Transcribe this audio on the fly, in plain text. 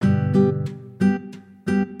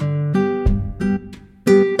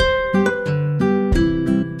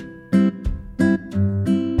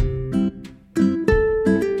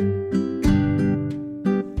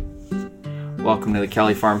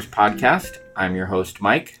Kelly Farms podcast. I'm your host,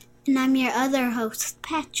 Mike. And I'm your other host,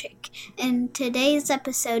 Patrick. And today's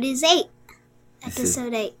episode is 8.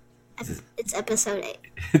 Episode 8. It's episode 8.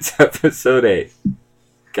 It's episode 8.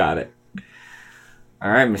 Got it.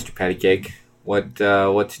 All right, Mr. Patty Cake.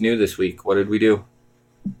 What's new this week? What did we do?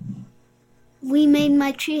 We made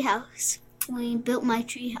my treehouse. We built my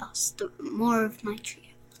treehouse. More of my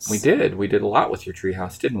treehouse. We did. We did a lot with your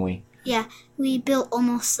treehouse, didn't we? Yeah, we built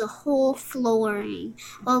almost the whole flooring.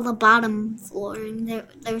 Well, the bottom flooring.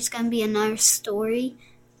 There's going to be another story,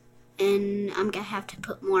 and I'm going to have to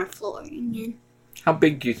put more flooring in. How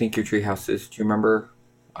big do you think your treehouse is? Do you remember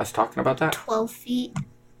us talking about that? 12 feet.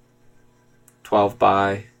 12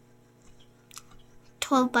 by...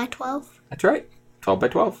 12 by 12? That's right. 12 by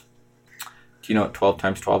 12. Do you know what 12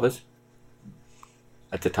 times 12 is?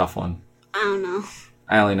 That's a tough one. I don't know.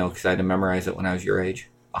 I only know because I had to memorize it when I was your age.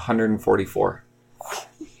 144.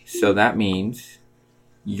 So that means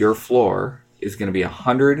your floor is going to be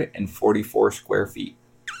 144 square feet.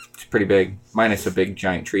 It's pretty big, minus a big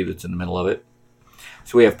giant tree that's in the middle of it.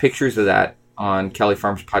 So we have pictures of that on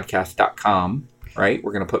kellyfarmspodcast.com, right?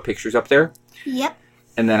 We're going to put pictures up there. Yep.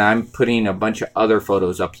 And then I'm putting a bunch of other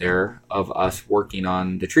photos up there of us working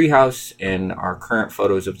on the treehouse and our current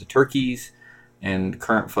photos of the turkeys and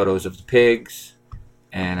current photos of the pigs.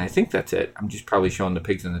 And I think that's it. I'm just probably showing the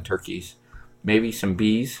pigs and the turkeys. Maybe some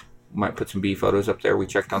bees. We might put some bee photos up there. We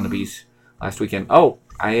checked on the bees last weekend. Oh,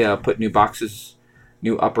 I put new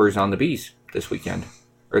uppers on the bees this weekend.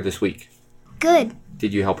 Or this week. Good.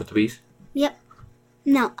 Did you help with the bees? Yep.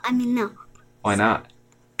 No. Why not?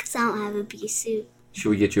 Because I don't have a bee suit. Should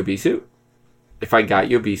we get you a bee suit? If I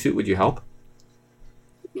got you a bee suit, would you help?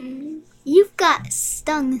 You've got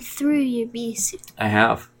stung through your bee suit. I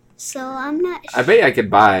have. So I'm not sure. I bet I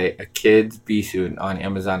could buy a kid's bee suit on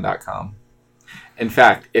Amazon.com. In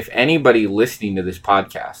fact, if anybody listening to this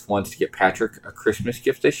podcast wants to get Patrick a Christmas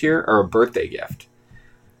gift this year or a birthday gift,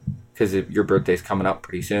 because your birthday's coming up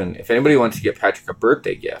pretty soon. If anybody wants to get Patrick a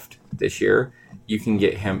birthday gift this year, you can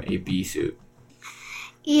get him a bee suit.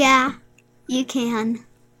 Yeah, you can.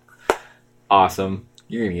 Awesome.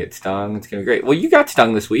 You're going to get stung. It's going to be great. Well, you got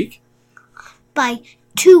stung this week. By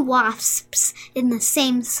 2 wasps in the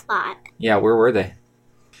same spot. Yeah, where were they?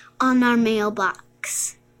 On our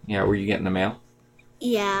mailbox. Yeah, were you getting the mail?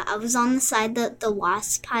 Yeah, I was on the side that the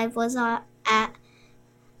wasp hive was at,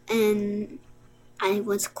 and I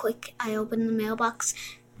was quick. I opened the mailbox,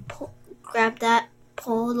 grabbed that,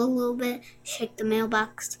 pulled a little bit, shake the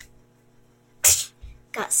mailbox.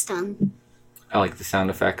 Got stung. I like the sound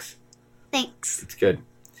effects. Thanks. It's good.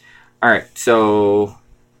 All right, so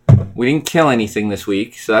we didn't kill anything this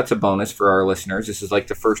week, so that's a bonus for our listeners. This is like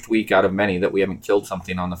the first week out of many that we haven't killed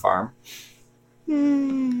something on the farm.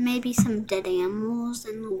 Maybe some dead animals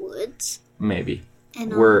in the woods. Maybe.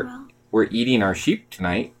 We're eating our sheep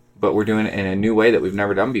tonight, but we're doing it in a new way that we've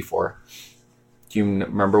never done before. Do you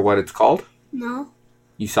remember what it's called? No.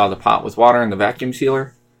 You saw the pot with water and the vacuum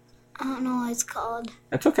sealer? I don't know what it's called.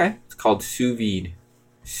 That's okay. It's called sous vide.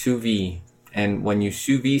 Sous vide. And when you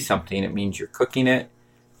sous vide something, it means you're cooking it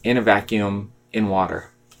in a vacuum in water.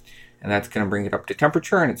 And that's going to bring it up to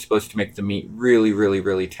temperature, and it's supposed to make the meat really, really,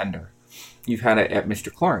 really tender. You've had it at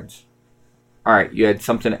Mr. Cloran's. All right, you had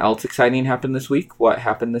something else exciting happen this week. What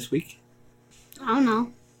happened this week? I don't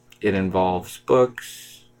know. It involves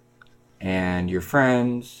books and your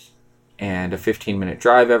friends and a 15-minute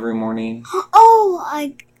drive every morning. Oh,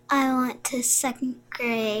 I went to 2nd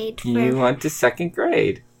grade. You went to 2nd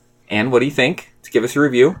grade. And what do you think? Let's give us a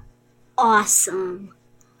review. Awesome.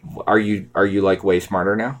 Are you like way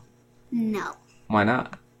smarter now? No. Why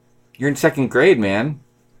not? You're in 2nd grade, man.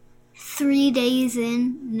 3 days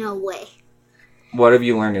in, no way. What have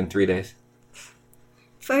you learned in 3 days?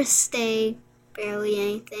 First day, barely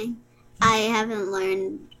anything. I haven't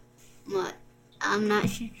learned what. I'm not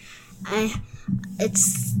sure.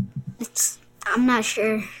 I'm not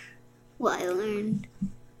sure what I learned.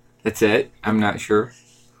 That's it? I'm not sure.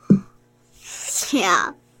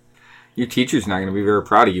 Yeah. Your teacher's not going to be very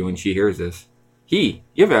proud of you when she hears this. You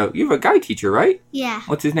have a guy teacher, right? Yeah.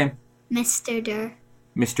 What's his name? Mr. Durr.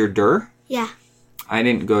 Mr. Durr? Yeah. I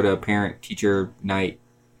didn't go to parent-teacher night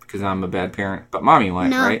because I'm a bad parent, but Mommy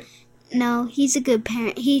went, right? No, he's a good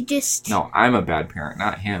parent. No, I'm a bad parent,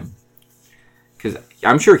 not him. Because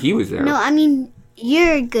I'm sure he was there. No, I mean,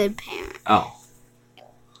 you're a good parent. Oh.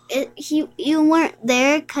 You weren't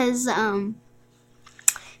there because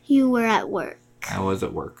you were at work. I was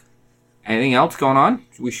at work. Anything else going on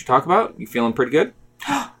we should talk about? You feeling pretty good?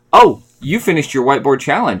 Oh, you finished your whiteboard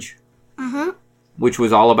challenge. Uh-huh. Which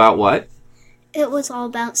was all about what? It was all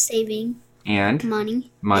about saving And?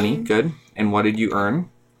 Money. Money, And good. And what did you earn?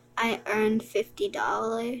 I earned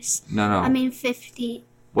 $50. No. I mean 50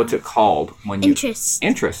 What's it called when you interest.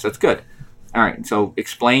 Interest, that's good. All right, so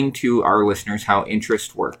explain to our listeners how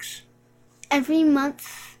interest works. Every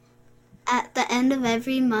month, at the end of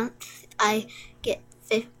every month,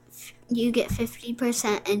 you get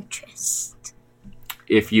 50% interest.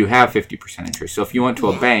 If you have 50% interest. So if you went to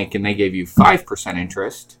a bank and they gave you 5%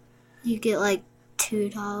 interest, you get like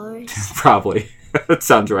 $2. Probably. That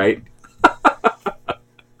sounds right.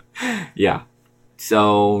 Yeah.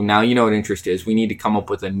 So now you know what interest is. We need to come up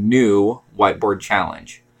with a new whiteboard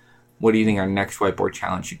challenge. What do you think our next whiteboard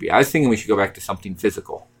challenge should be? I was thinking we should go back to something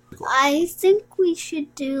physical. I think we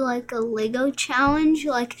should do like a Lego challenge,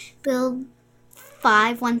 like build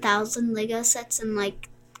 1,000 Lego sets in like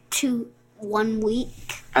 1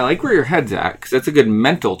 week. I like where your head's at because that's a good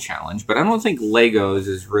mental challenge, but I don't think Legos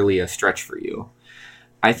is really a stretch for you.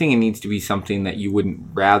 I think it needs to be something that you wouldn't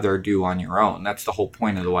rather do on your own. That's the whole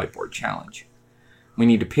point of the whiteboard challenge. We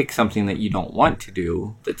need to pick something that you don't want to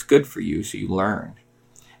do that's good for you so you learn.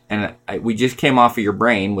 And we just came off of your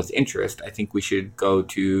brain with interest. I think we should go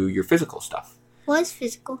to your physical stuff. What is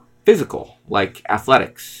physical? Physical, like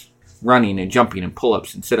athletics, running and jumping and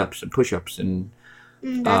pull-ups and sit-ups and push-ups and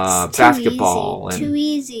that's basketball. Too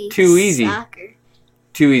easy. Too easy. Soccer.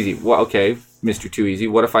 Too easy. Well, okay, Mr. Too Easy.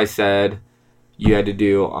 What if I said you had to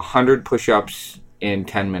do 100 push-ups in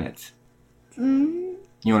 10 minutes? You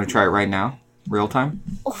want to try it right now? Real time?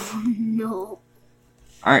 Oh, no.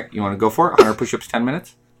 All right, you want to go for it? 100 push-ups, 10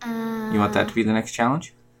 minutes? You want that to be the next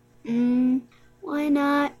challenge? Why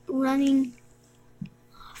not running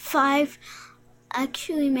 5,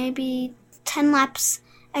 actually maybe 10 laps,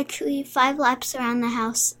 actually 5 laps around the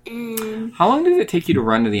house. And how long does it take you to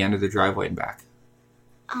run to the end of the driveway and back?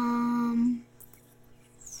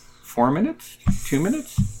 4 minutes? 2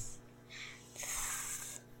 minutes?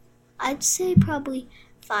 I'd say probably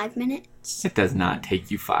 5 minutes. It does not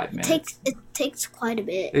take you 5 minutes. It takes quite a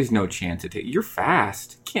bit. There's no chance you're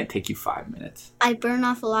fast. It can't take you 5 minutes. I burn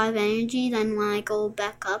off a lot of energy, then when I go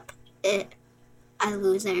back up, I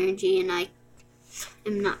lose energy and I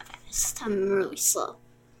am not fast. I'm really slow.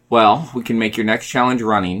 Well, we can make your next challenge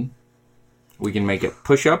running. We can make it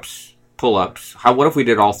push-ups, pull-ups. What if we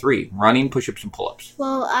did all 3? Running, push-ups, and pull-ups.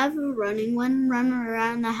 Well, I have a running one, run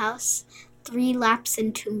around the house 3 laps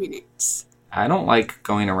in 2 minutes. I don't like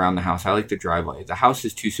going around the house. I like the driveway. The house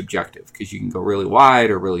is too subjective because you can go really wide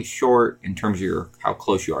or really short in terms of how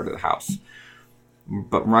close you are to the house.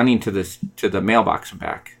 But running to the mailbox and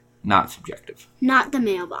back, not subjective. Not the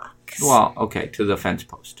mailbox. Well, okay, to the fence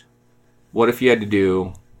post. What if you had to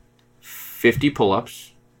do 50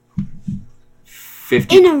 pull-ups?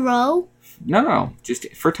 50 in a row? No,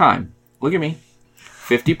 just for time. Look at me.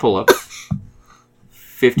 50 pull-ups,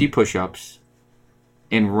 50 push-ups,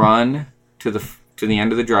 and run to the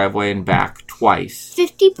end of the driveway and back twice.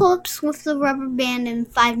 50 pull-ups with the rubber band in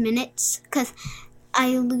 5 minutes, because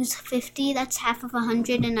I lose 50. That's half of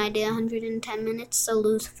 100, and I did 100 in 10 minutes, so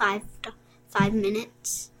lose 5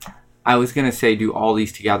 minutes. I was going to say do all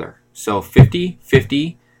these together. So 50,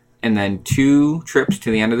 50, and then 2 trips to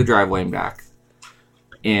the end of the driveway and back.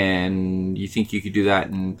 And you think you could do that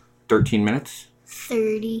in 13 minutes?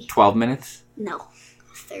 30. 12 minutes? No,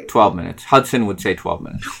 30. 12 minutes. Hudson would say 12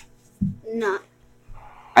 minutes. Not.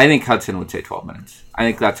 I think Hudson would say 12 minutes. I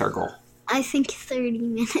think that's our goal. I think 30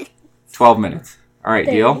 minutes. 12 minutes. All right,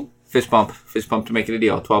 30. Deal? Fist bump. Fist bump to make it a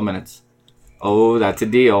deal. 12 minutes. Oh, that's a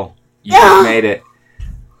deal. You just made it.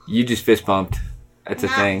 You just fist bumped. That's a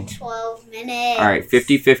thing. 12 minutes. All right,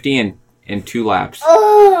 50-50 and 2 laps.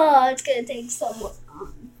 Oh, it's going to take so much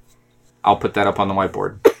time. I'll put that up on the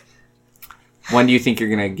whiteboard. When do you think you're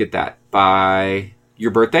going to get that? By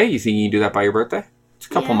your birthday? You think you can do that by your birthday? It's a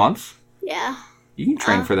couple months. Yeah. You can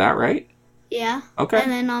train for that, right? Yeah. Okay.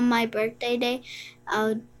 And then on my birthday day,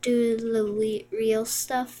 I'll do the real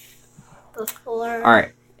stuff before. All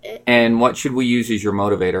right. And what should we use as your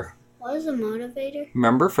motivator? What is a motivator?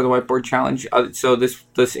 Remember for the whiteboard challenge? So this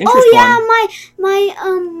interest one. Oh yeah,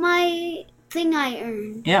 my thing I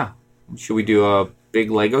earned. Yeah. Should we do a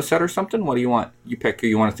big Lego set or something? What do you want? You pick, or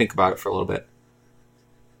you want to think about it for a little bit?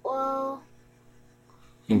 Well,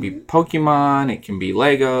 it can be Pokemon. It can be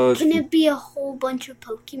Legos. Can it be a whole bunch of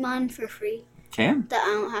Pokemon for free? Can. That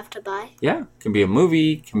I don't have to buy? Yeah. It can be a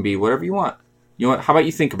movie. It can be whatever you want. How about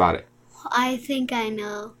you think about it? I think I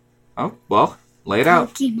know. Oh, well, lay it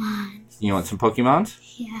out. Pokemon. You want some Pokemons?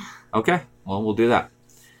 Yeah. Okay. Well, we'll do that.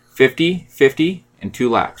 50, 50, and 2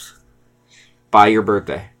 laps. By your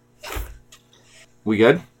birthday. We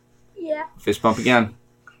good? Yeah. Fist bump again.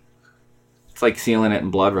 It's like sealing it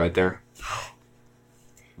in blood right there.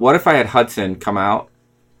 what if I had Hudson come out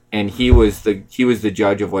and he was the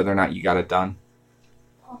judge of whether or not you got it done?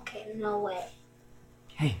 Okay, no way.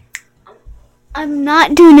 Hey. I'm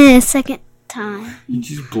not doing it a second time. You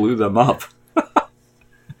just blew them up. All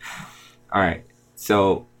right.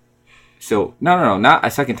 So no, not a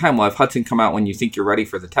second time. We'll have Hudson come out when you think you're ready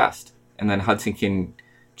for the test. And then Hudson can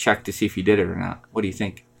check to see if you did it or not. What do you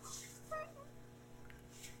think?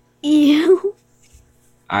 Ew.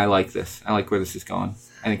 I like this. I like where this is going.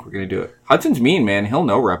 I think we're going to do it. Hudson's mean, man. He'll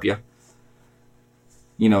no-rep you.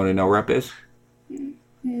 You know what a no-rep is?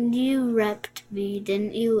 You repped me,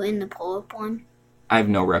 didn't you, in the pull-up one? I've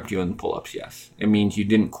no-repped you in the pull-ups, yes. It means you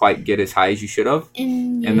didn't quite get as high as you should have,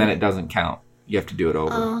 and then it doesn't count. You have to do it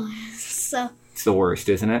over. Oh, so... It's the worst,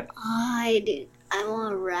 isn't it? I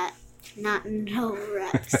want a rep, not no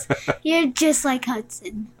reps. You're just like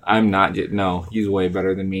Hudson. I'm not. No, he's way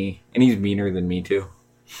better than me, and he's meaner than me, too.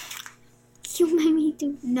 You made me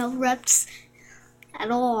do no reps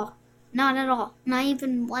at all. Not at all. Not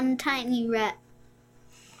even one tiny rep.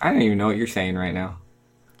 I don't even know what you're saying right now.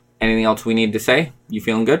 Anything else we need to say? You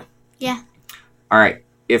feeling good? Yeah. All right.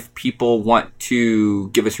 If people want to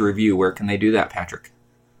give us a review, where can they do that, Patrick?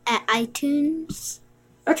 At iTunes.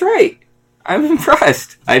 That's right. I'm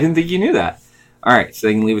impressed. I didn't think you knew that. All right. So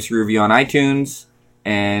they can leave us a review on iTunes.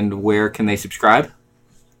 And where can they subscribe?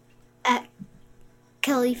 At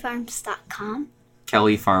kellyfarms.com.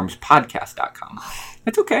 kellyfarmspodcast.com.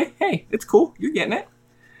 It's okay. Hey, it's cool. You're getting it.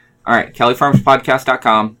 All right.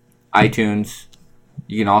 kellyfarmspodcast.com. iTunes.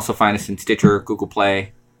 You can also find us in Stitcher, Google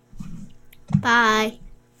Play. Bye.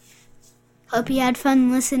 Hope you had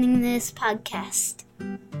fun listening to this podcast.